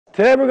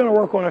Today we're going to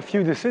work on a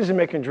few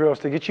decision-making drills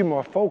to get you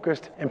more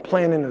focused and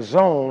playing in the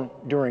zone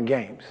during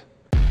games.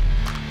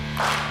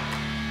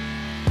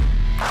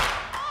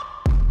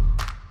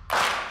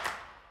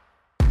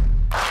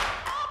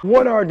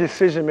 What are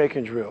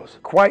decision-making drills?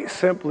 Quite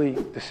simply,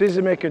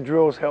 decision-making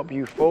drills help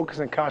you focus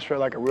and concentrate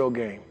like a real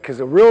game. Because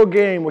a real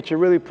game, what you're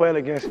really playing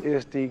against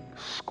is the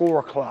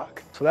score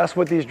clock. So that's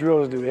what these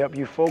drills do. They help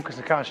you focus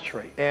and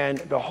concentrate. And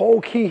the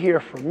whole key here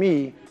for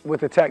me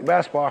with Attack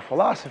Basketball, our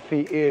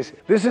philosophy is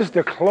this is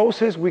the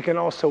closest we can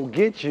also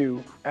get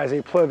you as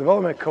a player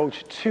development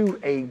coach to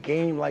a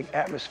game-like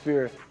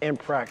atmosphere in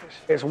practice.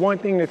 It's one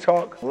thing to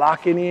talk,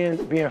 locking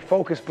in, being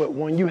focused, but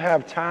when you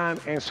have time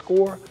and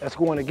score that's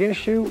going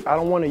against you, I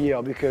don't want to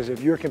yell, because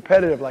if you're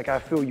competitive like I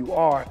feel you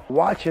are,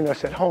 watching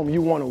us at home,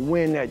 you want to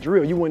win that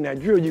drill. You win that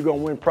drill, you're going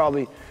to win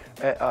probably,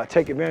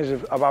 take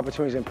advantage of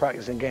opportunities in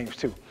practice and games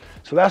too.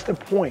 So that's the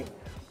point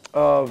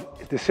of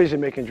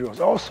decision-making drills.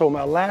 Also,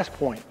 my last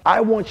point,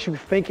 I want you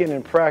thinking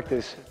in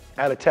practice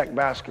at Attack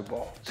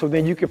Basketball. So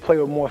then you can play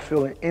with more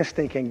feel and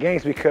instinct in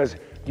games because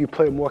you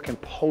play with more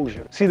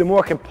composure. See, the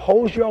more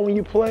composed you are when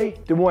you play,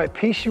 the more at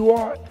peace you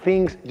are,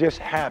 things just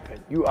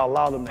happen. You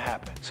allow them to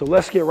happen. So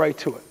let's get right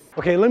to it.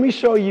 Okay, let me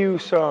show you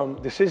some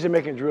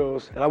decision-making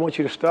drills that I want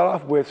you to start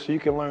off with so you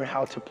can learn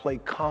how to play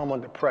calm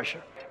under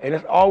pressure. And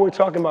that's all we're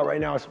talking about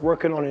right now is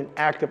working on an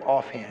active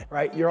offhand,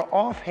 right? Your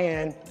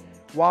offhand,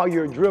 while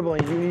you're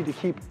dribbling, you need to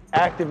keep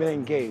active and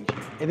engaged.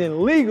 And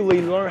then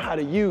legally learn how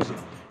to use it.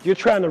 You're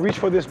trying to reach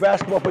for this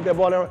basketball, put that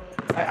ball down.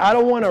 I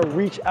don't want to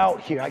reach out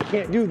here. I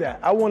can't do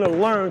that. I want to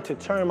learn to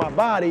turn my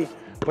body,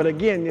 but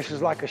again, this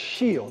is like a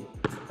shield,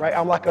 right?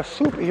 I'm like a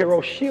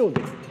superhero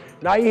shielding.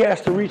 Now he has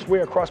to reach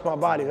way across my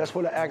body. That's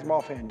what an active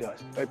offhand does.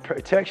 It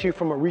protects you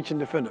from a reaching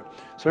defender.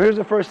 So here's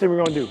the first thing we're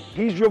going to do.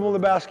 He's dribbling the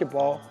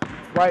basketball,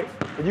 right?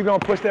 And you're going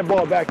to push that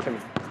ball back to me.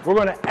 We're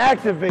going to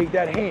activate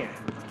that hand,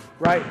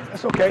 right?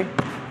 That's okay.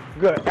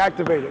 Good.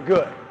 Activate it.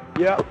 Good.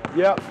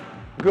 Yep.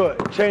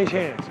 Good. Change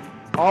hands.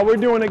 All we're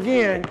doing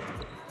again,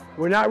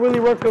 we're not really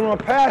working on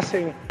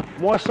passing,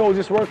 more so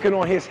just working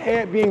on his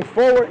head being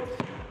forward,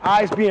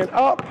 eyes being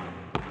up,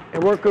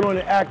 and working on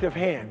the active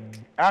hand.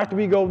 After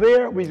we go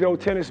there, we go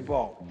tennis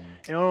ball.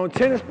 And on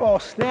tennis ball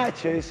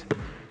snatches,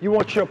 you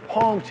want your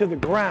palm to the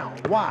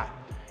ground. Why?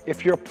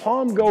 If your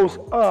palm goes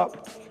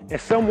up and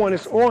someone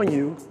is on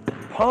you,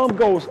 palm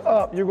goes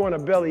up, you're going to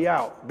belly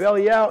out.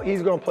 Belly out,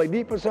 he's going to play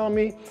defense on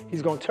me,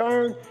 he's going to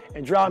turn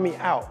and drive me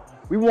out.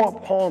 We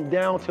want palm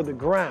down to the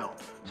ground.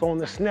 So on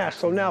the snatch,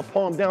 so now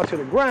palm down to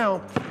the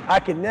ground, I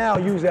can now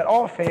use that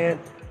offhand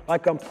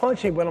like I'm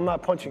punching, but I'm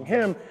not punching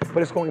him,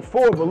 but it's going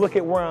forward, but look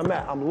at where I'm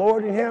at. I'm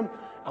lower than him,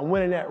 I'm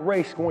winning that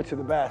race going to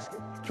the basket.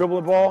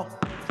 Dribble the ball,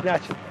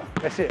 snatch it,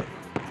 that's it.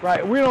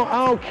 Right, I really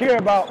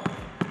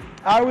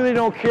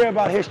don't care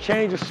about his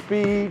change of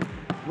speed,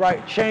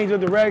 right, change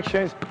of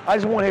directions. I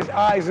just want his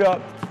eyes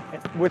up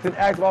with an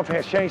active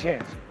offhand, change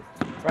hands.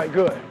 Right,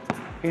 good.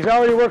 He's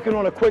already working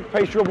on a quick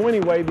pace dribble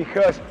anyway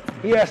because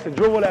he has to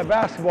dribble that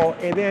basketball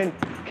and then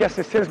catch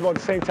this tennis ball at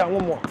the same time.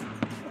 One more.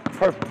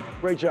 Perfect.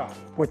 Great job.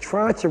 We're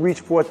trying to reach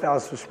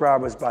 4,000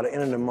 subscribers by the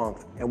end of the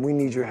month, and we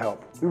need your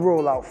help. We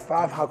roll out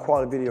 5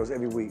 high-quality videos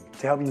every week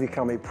to help you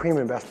become a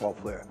premium basketball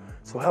player.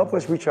 So help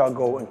us reach our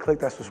goal and click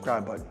that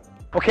subscribe button.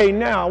 Okay,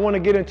 now I want to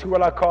get into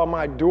what I call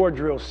my door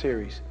drill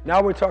series.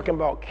 Now we're talking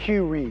about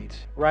cue reads,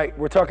 right?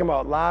 We're talking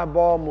about live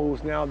ball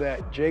moves now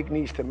that Jake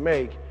needs to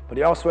make, but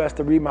he also has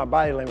to read my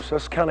body language. So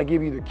let's kind of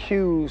give you the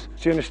cues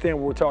so you understand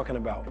what we're talking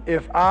about.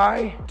 If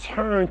I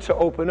turn to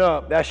open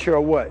up, that's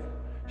your what?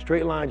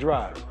 Straight line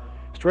drive.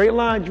 Straight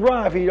line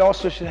drive, he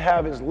also should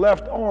have his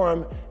left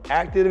arm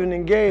active and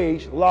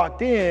engaged,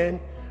 locked in,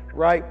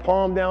 right?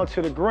 Palm down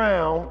to the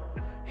ground,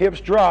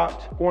 hips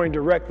dropped, going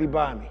directly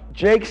by me.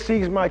 Jake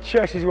sees my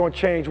chest, he's going to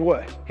change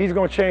what? He's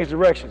going to change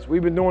directions.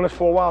 We've been doing this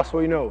for a while, so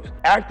he knows.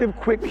 Active,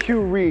 quick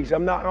cue reads.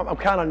 I'm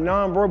kind of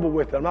nonverbal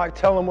with it. I'm not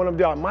telling him what I'm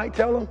doing. I might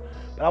tell him,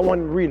 but I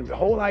want him to read it. The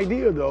whole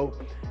idea, though,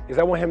 is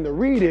I want him to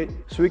read it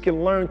so he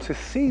can learn to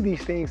see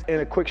these things in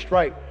a quick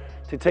strike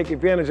to take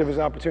advantage of his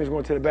opportunities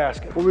going to the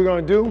basket. What we're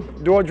going to do,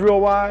 door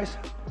drill-wise,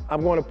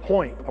 I'm going to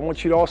point. I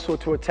want you to also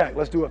to attack.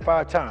 Let's do it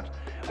 5 times.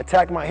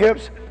 Attack my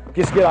hips,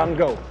 just get out and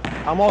go.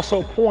 I'm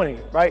also pointing,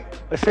 right?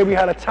 Let's say we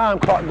had a time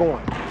clock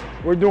going.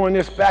 We're doing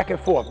this back and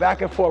forth,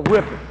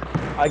 ripping.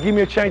 Give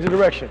me a change of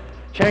direction.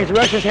 Change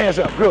directions, hands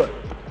up, good.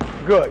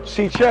 Good,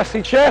 see chest,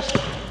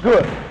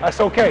 good,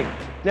 that's okay.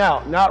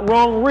 Now, not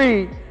wrong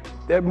read,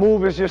 that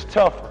move is just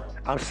tougher.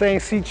 I'm saying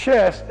see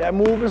chest, that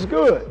move is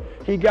good.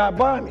 He got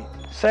by me,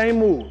 same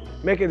move.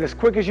 Make it as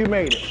quick as you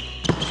made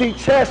it. See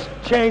chest,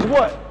 change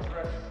what?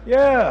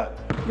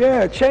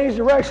 Yeah, change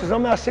directions.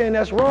 I'm not saying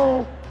that's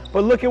wrong,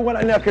 but look at what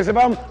I know, because if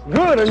I'm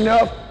good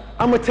enough,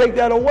 I'm gonna take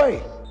that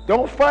away.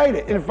 Don't fight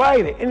it,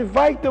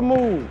 invite the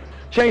move.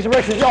 Change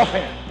directions,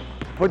 offhand.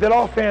 Put that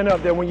offhand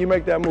up there when you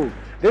make that move.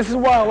 This is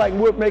why I like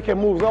making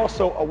moves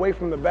also away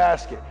from the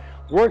basket.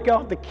 Work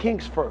out the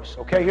kinks first,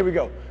 okay? Here we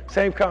go.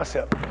 Same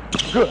concept.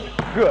 Good,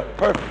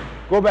 perfect.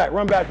 Go back,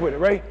 run back with it,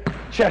 right?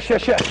 Chest,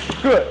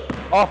 good.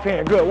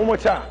 Offhand, good. One more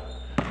time.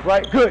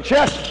 Right, good.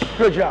 Chest,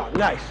 good job.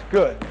 Nice,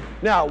 good.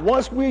 Now,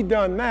 once we've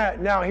done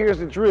that, now here's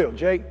the drill,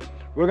 Jake.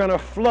 We're gonna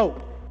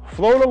float.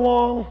 Float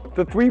along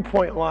the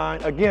three-point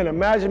line. Again,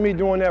 imagine me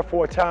doing that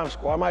for a time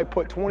score. I might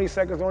put 20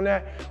 seconds on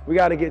that. We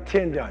got to get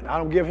 10 done. I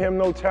don't give him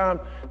no time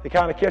to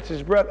kind of catch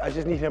his breath. I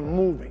just need him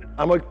moving.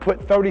 I'm going to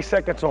put 30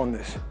 seconds on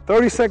this.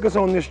 30 seconds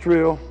on this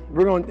drill.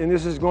 And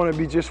this is going to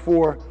be just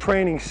for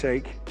training's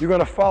sake. You're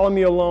going to follow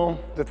me along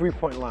the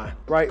three-point line,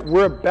 right?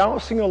 We're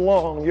bouncing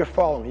along. You're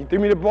following me. You threw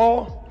me the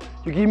ball.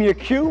 You give me a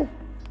cue.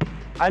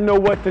 I know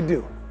what to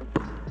do.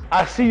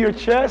 I see your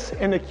chest,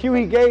 and the cue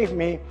he gave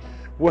me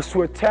was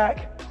to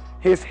attack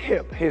his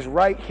hip, his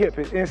right hip,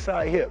 his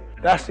inside hip.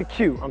 That's the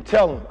cue. I'm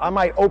telling him. I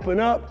might open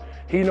up.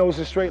 He knows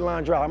the straight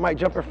line drive. I might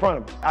jump in front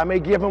of him. I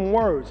may give him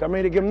words. I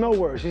may give him no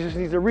words. He just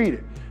needs to read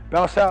it.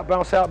 Bounce out,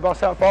 bounce out,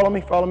 bounce out. Follow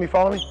me, follow me,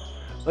 follow me.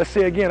 Let's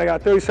see again. I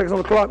got 30 seconds on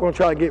the clock. We're gonna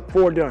try to get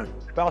 4 done.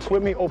 Bounce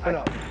with me, open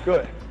up.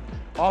 Good.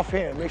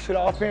 Offhand. Make sure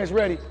the offhand's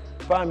ready.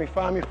 Find me,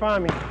 find me,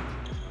 find me.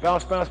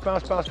 Bounce, bounce,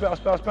 bounce, bounce, bounce,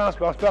 bounce, bounce,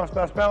 bounce, bounce,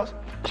 bounce, bounce.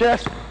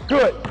 Chest.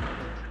 Good.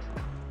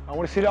 I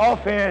want to see the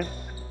offhand.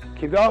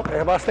 Keep it off.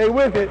 If I stay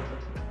with it,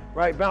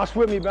 right, bounce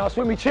with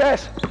me,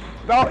 chest.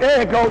 Bounce, there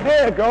you go,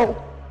 there you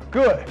go.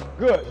 Good,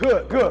 good,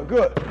 good, good,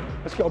 good.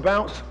 Let's go,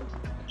 bounce,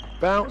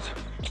 bounce,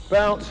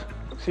 bounce.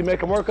 See,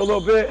 make him work a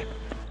little bit.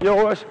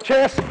 Yours,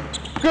 chest,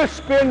 good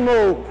spin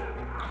move.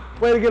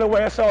 Way to get away,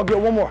 that's all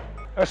good, one more.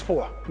 That's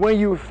 4. When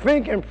you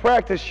think and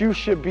practice, you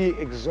should be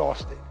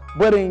exhausted.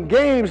 But in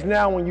games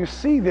now, when you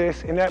see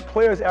this and that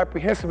player's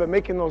apprehensive at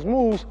making those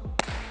moves,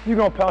 you're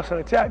gonna pounce and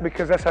attack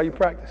because that's how you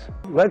practice.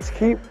 Let's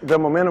keep the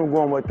momentum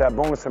going with that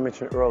bonus I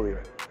mentioned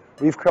earlier.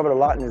 We've covered a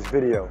lot in this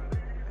video,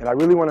 and I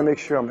really wanna make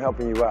sure I'm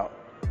helping you out.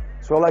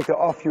 So I'd like to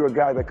offer you a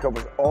guide that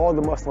covers all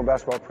the must-know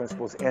basketball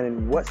principles and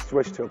in what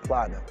switch to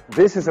apply them.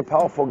 This is a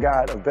powerful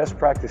guide of best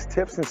practice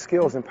tips and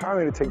skills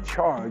empowering you to take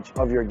charge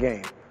of your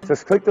game.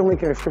 Just click the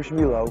link in the description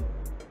below.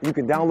 You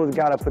can download the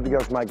guide I put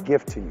together as my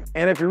gift to you.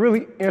 And if you're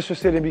really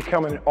interested in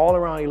becoming an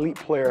all-around elite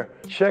player,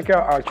 check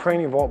out our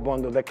Training Vault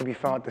bundle that can be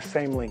found at the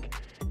same link.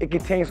 It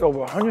contains over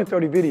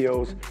 130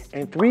 videos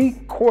and 3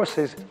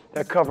 courses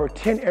that cover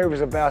 10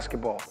 areas of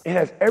basketball. It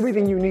has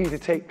everything you need to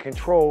take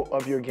control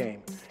of your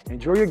game.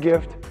 Enjoy your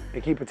gift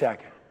and keep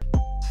attacking.